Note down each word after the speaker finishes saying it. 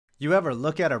You ever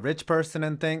look at a rich person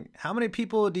and think, how many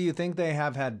people do you think they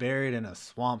have had buried in a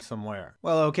swamp somewhere?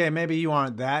 Well, okay, maybe you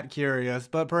aren't that curious,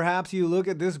 but perhaps you look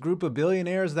at this group of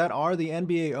billionaires that are the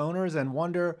NBA owners and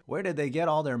wonder, where did they get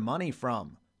all their money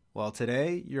from? Well,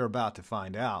 today, you're about to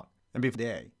find out. And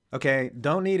okay,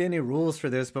 don't need any rules for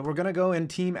this, but we're gonna go in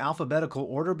team alphabetical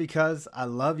order because I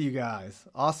love you guys.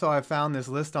 Also, I found this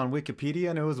list on Wikipedia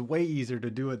and it was way easier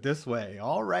to do it this way.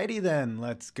 Alrighty then,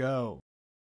 let's go.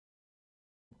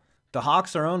 The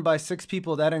Hawks are owned by 6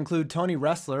 people that include Tony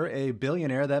Ressler, a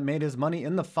billionaire that made his money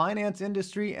in the finance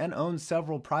industry and owns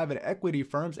several private equity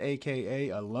firms, aka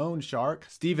a loan shark.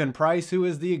 Stephen Price, who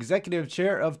is the executive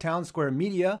chair of Town Square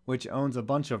Media, which owns a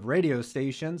bunch of radio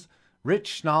stations.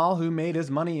 Rich Schnall, who made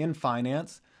his money in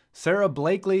finance. Sarah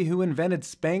Blakely, who invented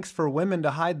Spanx for women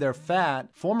to hide their fat.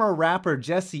 Former rapper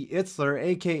Jesse Itzler,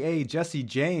 aka Jesse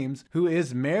James, who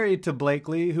is married to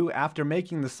Blakely, who after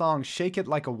making the song Shake It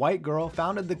Like a White Girl,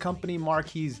 founded the company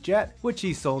Marquis Jet, which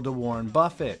he sold to Warren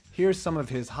Buffett. Here's some of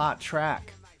his hot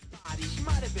track.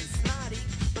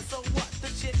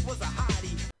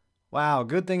 Wow,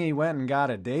 good thing he went and got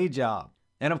a day job.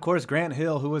 And of course Grant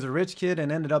Hill, who was a rich kid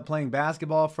and ended up playing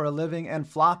basketball for a living and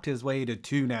flopped his way to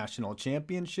 2 national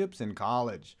championships in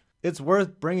college. It's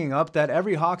worth bringing up that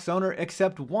every Hawks owner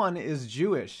except one is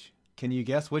Jewish. Can you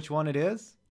guess which one it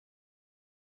is?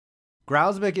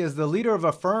 Grausbeck is the leader of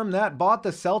a firm that bought the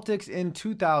Celtics in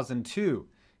 2002.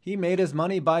 He made his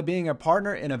money by being a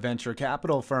partner in a venture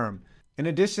capital firm. In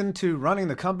addition to running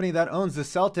the company that owns the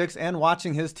Celtics and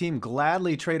watching his team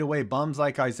gladly trade away bums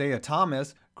like Isaiah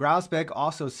Thomas, Grausbeck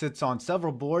also sits on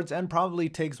several boards and probably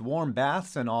takes warm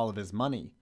baths in all of his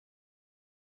money.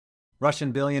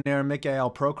 Russian billionaire Mikhail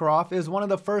Prokhorov is one of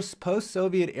the first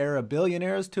post-Soviet era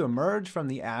billionaires to emerge from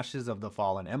the ashes of the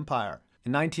fallen empire.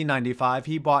 In 1995,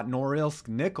 he bought Norilsk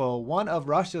Nickel, one of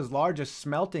Russia's largest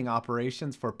smelting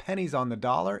operations, for pennies on the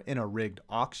dollar in a rigged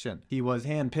auction. He was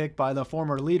handpicked by the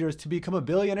former leaders to become a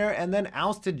billionaire and then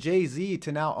ousted Jay-Z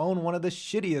to now own one of the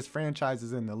shittiest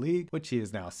franchises in the league, which he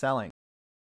is now selling.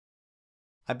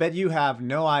 I bet you have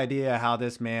no idea how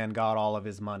this man got all of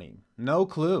his money. No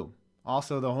clue.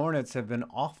 Also, the Hornets have been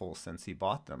awful since he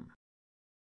bought them.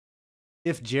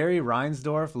 If Jerry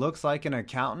Reinsdorf looks like an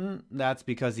accountant, that's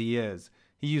because he is.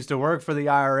 He used to work for the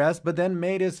IRS, but then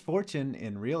made his fortune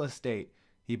in real estate.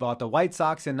 He bought the White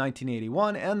Sox in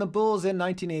 1981 and the Bulls in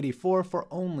 1984 for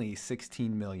only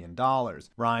 $16 million.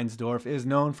 Reinsdorf is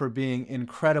known for being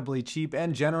incredibly cheap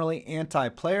and generally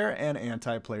anti-player and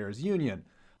anti-players union.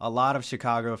 A lot of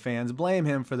Chicago fans blame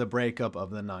him for the breakup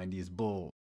of the 90s Bulls.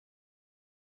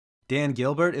 Dan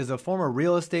Gilbert is a former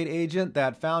real estate agent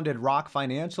that founded Rock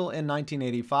Financial in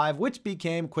 1985, which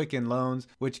became Quicken Loans,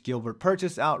 which Gilbert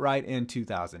purchased outright in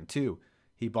 2002.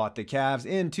 He bought the Cavs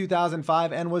in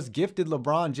 2005 and was gifted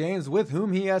LeBron James, with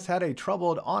whom he has had a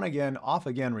troubled on-again,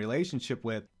 off-again relationship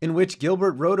with, in which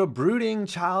Gilbert wrote a brooding,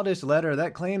 childish letter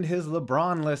that claimed his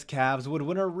LeBron-less Cavs would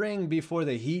win a ring before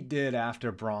the Heat did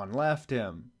after Bron left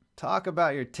him. Talk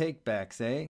about your takebacks,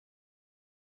 eh?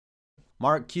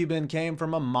 Mark Cuban came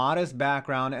from a modest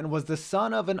background and was the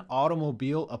son of an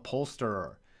automobile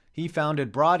upholsterer. He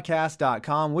founded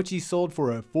Broadcast.com, which he sold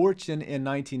for a fortune in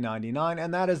 1999,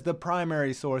 and that is the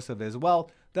primary source of his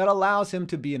wealth that allows him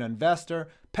to be an investor,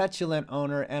 petulant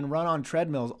owner, and run on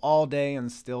treadmills all day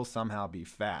and still somehow be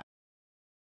fat.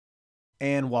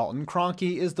 Ann Walton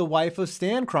Cronkey is the wife of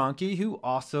Stan Kroenke, who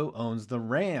also owns the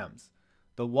Rams.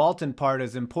 The Walton part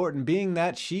is important, being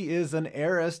that she is an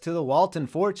heiress to the Walton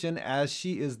fortune, as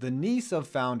she is the niece of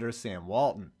founder Sam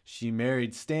Walton. She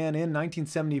married Stan in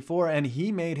 1974 and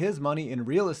he made his money in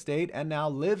real estate and now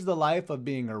lives the life of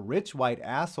being a rich white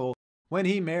asshole when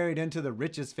he married into the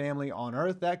richest family on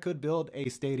earth that could build a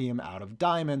stadium out of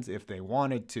diamonds if they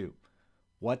wanted to.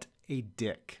 What a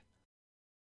dick.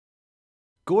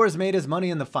 Gores made his money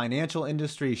in the financial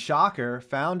industry, shocker,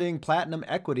 founding Platinum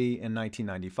Equity in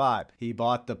 1995. He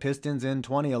bought the Pistons in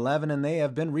 2011 and they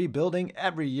have been rebuilding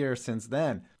every year since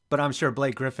then. But I'm sure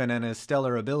Blake Griffin and his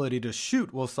stellar ability to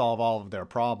shoot will solve all of their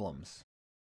problems.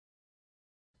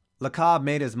 LeCobb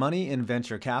made his money in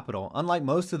venture capital. Unlike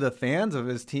most of the fans of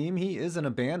his team, he isn't a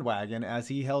bandwagon, as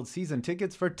he held season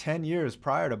tickets for 10 years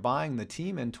prior to buying the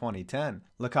team in 2010.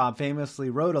 LeCobb famously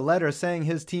wrote a letter saying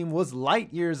his team was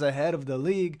light years ahead of the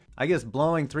league. I guess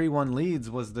blowing 3-1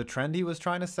 leads was the trend he was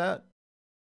trying to set.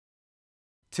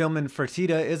 Tillman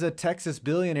Fertitta is a Texas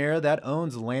billionaire that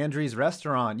owns Landry's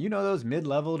Restaurant. You know those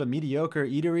mid-level to mediocre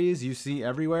eateries you see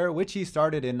everywhere, which he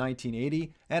started in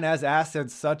 1980, and has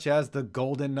assets such as the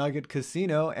Golden Nugget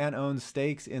Casino and owns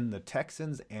stakes in the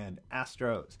Texans and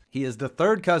Astros. He is the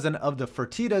third cousin of the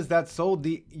Fertittas that sold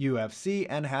the UFC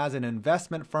and has an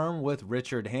investment firm with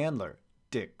Richard Handler,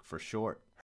 Dick for short.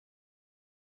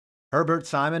 Herbert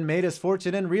Simon made his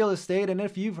fortune in real estate, and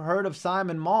if you've heard of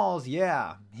Simon Malls,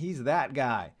 yeah, he's that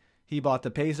guy. He bought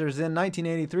the Pacers in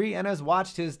 1983 and has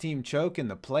watched his team choke in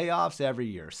the playoffs every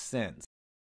year since.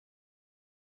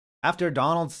 After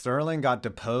Donald Sterling got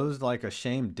deposed like a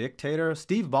shamed dictator,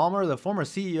 Steve Ballmer, the former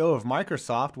CEO of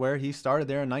Microsoft, where he started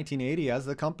there in 1980 as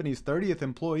the company's 30th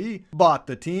employee, bought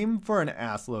the team for an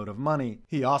assload of money.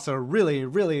 He also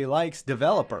really likes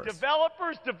developers.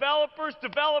 Developers.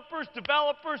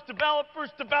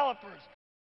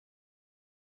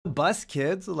 Bus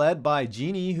Kids, led by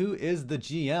Jeannie, who is the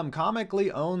GM,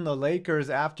 comically own the Lakers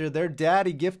after their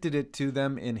daddy gifted it to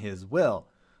them in his will.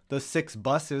 The 6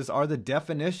 buses are the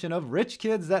definition of rich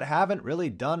kids that haven't really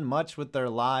done much with their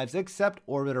lives except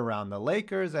orbit around the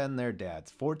Lakers and their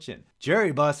dad's fortune.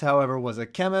 Jerry Buss, however, was a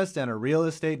chemist and a real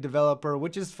estate developer,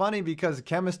 which is funny because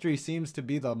chemistry seems to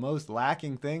be the most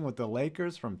lacking thing with the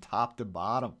Lakers from top to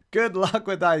bottom. Good luck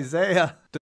with Isaiah.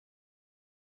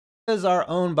 Are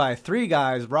owned by 3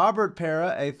 guys: Robert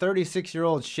Pera, a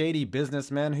 36-year-old shady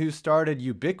businessman who started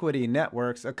Ubiquity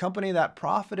Networks, a company that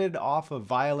profited off of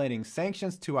violating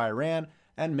sanctions to Iran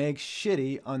and makes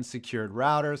shitty unsecured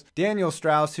routers; Daniel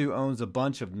Strauss, who owns a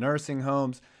bunch of nursing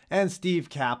homes; and Steve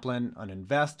Kaplan, an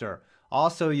investor.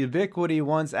 Also, Ubiquity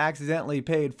once accidentally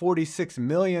paid $46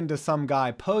 million to some guy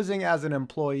posing as an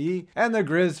employee, and the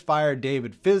Grizz fired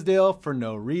David Fizdale for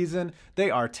no reason.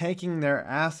 They are taking their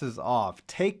asses off.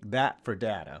 Take that for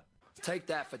data. Take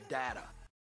that for data.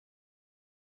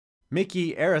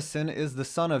 Mickey Arison is the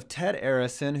son of Ted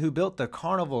Arison, who built the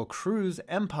Carnival Cruise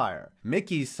empire.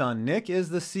 Mickey's son Nick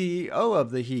is the CEO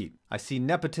of the Heat. I see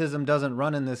nepotism doesn't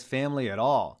run in this family at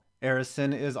all.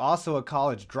 Arison is also a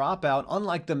college dropout,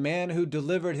 unlike the man who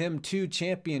delivered him 2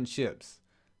 championships.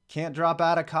 Can't drop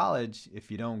out of college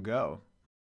if you don't go.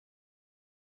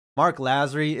 Mark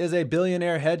Lasry is a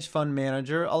billionaire hedge fund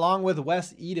manager, along with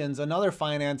Wes Edens, another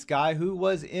finance guy who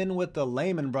was in with the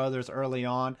Lehman Brothers early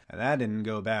on, and that didn't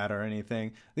go bad or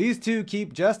anything. These two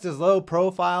keep just as low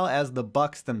profile as the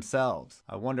Bucks themselves.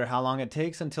 I wonder how long it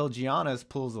takes until Giannis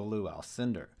pulls a Lou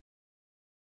Alcindor.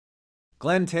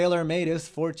 Glenn Taylor made his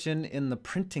fortune in the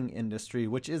printing industry,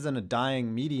 which isn't a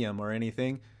dying medium or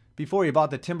anything. Before he bought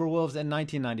the Timberwolves in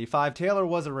 1995, Taylor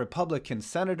was a Republican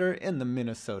senator in the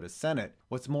Minnesota Senate.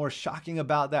 What's more shocking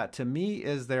about that to me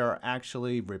is there are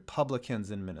actually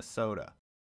Republicans in Minnesota.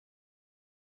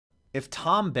 If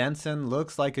Tom Benson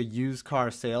looks like a used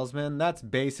car salesman, that's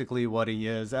basically what he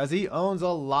is, as he owns a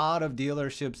lot of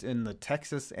dealerships in the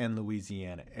Texas and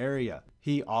Louisiana area.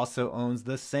 He also owns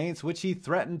the Saints, which he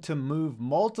threatened to move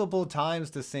multiple times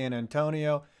to San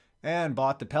Antonio, and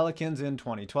bought the Pelicans in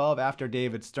 2012 after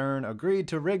David Stern agreed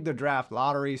to rig the draft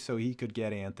lottery so he could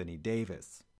get Anthony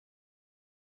Davis.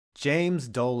 James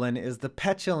Dolan is the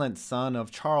petulant son of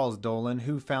Charles Dolan,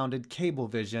 who founded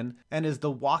Cablevision, and is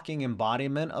the walking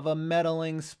embodiment of a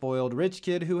meddling, spoiled rich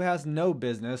kid who has no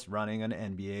business running an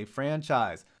NBA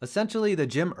franchise. Essentially the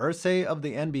Jim Irsay of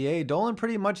the NBA, Dolan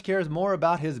pretty much cares more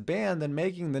about his band than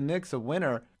making the Knicks a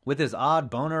winner, with his odd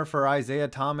boner for Isaiah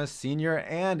Thomas Sr.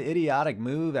 and idiotic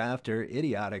move after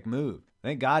idiotic move.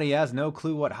 Thank God he has no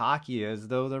clue what hockey is,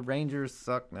 though the Rangers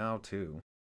suck now too.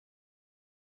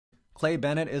 Clay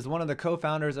Bennett is one of the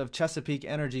co-founders of Chesapeake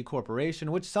Energy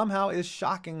Corporation, which somehow is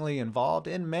shockingly involved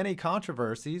in many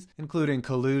controversies, including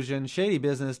collusion, shady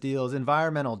business deals,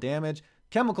 environmental damage,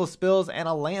 chemical spills, and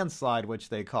a landslide which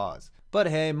they cause. But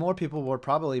hey, more people were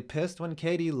probably pissed when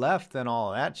Katie left than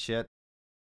all that shit.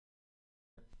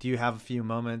 Do you have a few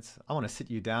moments? I want to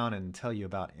sit you down and tell you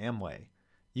about Amway.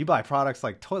 You buy products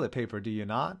like toilet paper, do you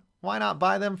not? Why not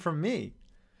buy them from me?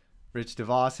 Rich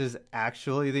DeVos is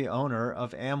actually the owner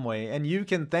of Amway, and you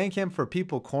can thank him for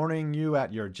people cornering you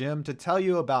at your gym to tell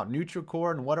you about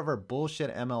Nutricore and whatever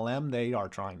bullshit MLM they are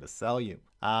trying to sell you.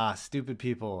 Ah, stupid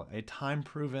people, a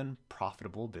time-proven,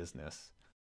 profitable business.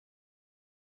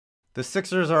 The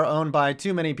Sixers are owned by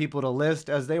too many people to list,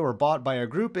 as they were bought by a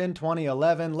group in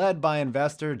 2011 led by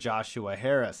investor Joshua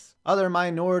Harris. Other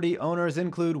minority owners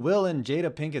include Will and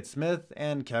Jada Pinkett Smith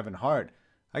and Kevin Hart.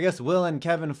 I guess Will and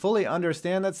Kevin fully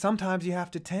understand that sometimes you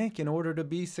have to tank in order to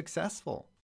be successful.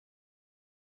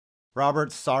 Robert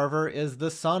Sarver is the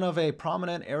son of a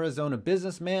prominent Arizona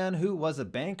businessman who was a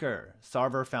banker.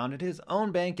 Sarver founded his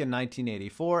own bank in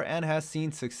 1984 and has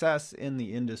seen success in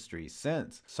the industry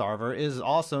since. Sarver is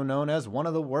also known as one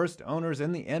of the worst owners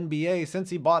in the NBA since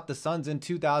he bought the Suns in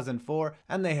 2004,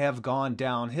 and they have gone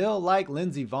downhill like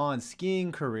Lindsey Vohn's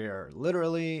skiing career,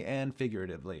 literally and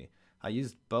figuratively. I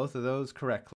used both of those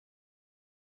correctly.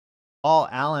 Paul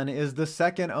Allen is the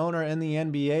second owner in the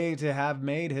NBA to have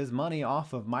made his money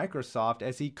off of Microsoft,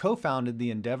 as he co-founded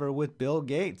the endeavor with Bill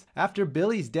Gates after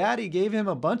Billy's daddy gave him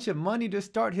a bunch of money to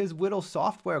start his Whittle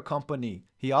software company.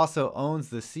 He also owns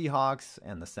the Seahawks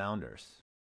and the Sounders.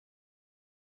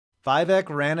 Vivek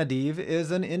Ranadive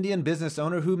is an Indian business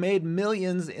owner who made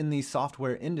millions in the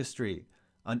software industry.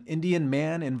 An Indian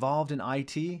man involved in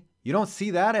IT? You don't see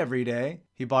that every day.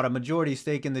 He bought a majority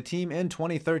stake in the team in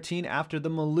 2013 after the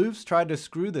Maloofs tried to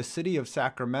screw the city of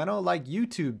Sacramento like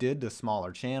YouTube did to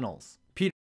smaller channels.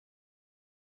 Peter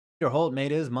Holt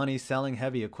made his money selling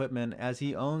heavy equipment, as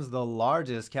he owns the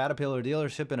largest Caterpillar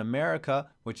dealership in America,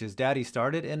 which his daddy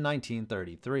started in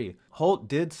 1933. Holt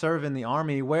did serve in the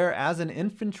Army, where as an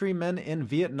infantryman in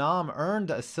Vietnam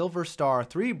earned a Silver Star,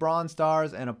 3 Bronze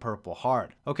Stars, and a Purple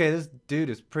Heart. Okay, this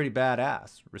dude is pretty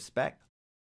badass. Respect.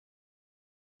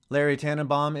 Larry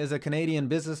Tannenbaum is a Canadian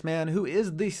businessman who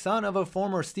is the son of a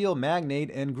former steel magnate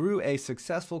and grew a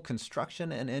successful construction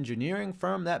and engineering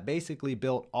firm that basically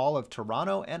built all of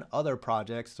Toronto and other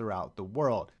projects throughout the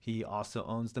world. He also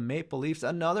owns the Maple Leafs,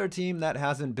 another team that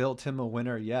hasn't built him a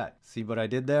winner yet. See what I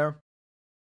did there?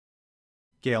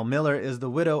 Gail Miller is the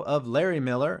widow of Larry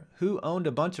Miller, who owned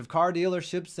a bunch of car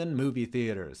dealerships and movie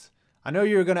theaters. I know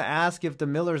you're going to ask if the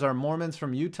Millers are Mormons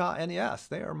from Utah, and yes,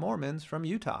 they are Mormons from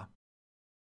Utah.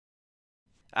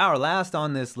 Our last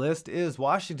on this list is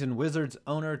Washington Wizards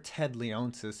owner Ted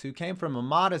Leonsis, who came from a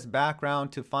modest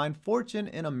background to find fortune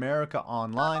in America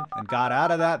Online and got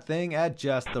out of that thing at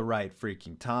just the right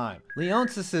freaking time.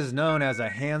 Leonsis is known as a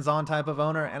hands-on type of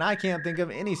owner, and I can't think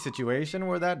of any situation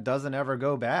where that doesn't ever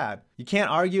go bad. You can't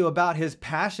argue about his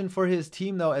passion for his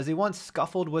team though, as he once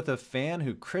scuffled with a fan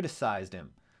who criticized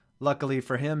him. Luckily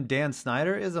for him, Dan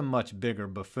Snyder is a much bigger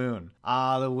buffoon.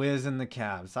 Ah, the Wiz and the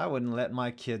Cavs. I wouldn't let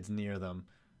my kids near them.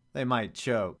 They might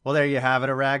choke. Well, there you have it,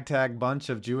 a ragtag bunch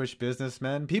of Jewish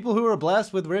businessmen, people who are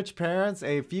blessed with rich parents,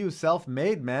 a few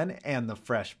self-made men, and the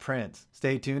Fresh Prince.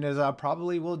 Stay tuned, as I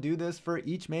probably will do this for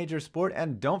each major sport,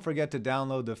 and don't forget to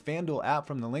download the FanDuel app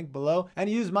from the link below and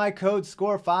use my code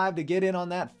SCORE5 to get in on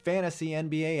that fantasy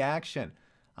NBA action.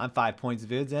 I'm 5 Points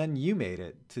Vids, and you made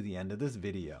it to the end of this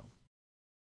video.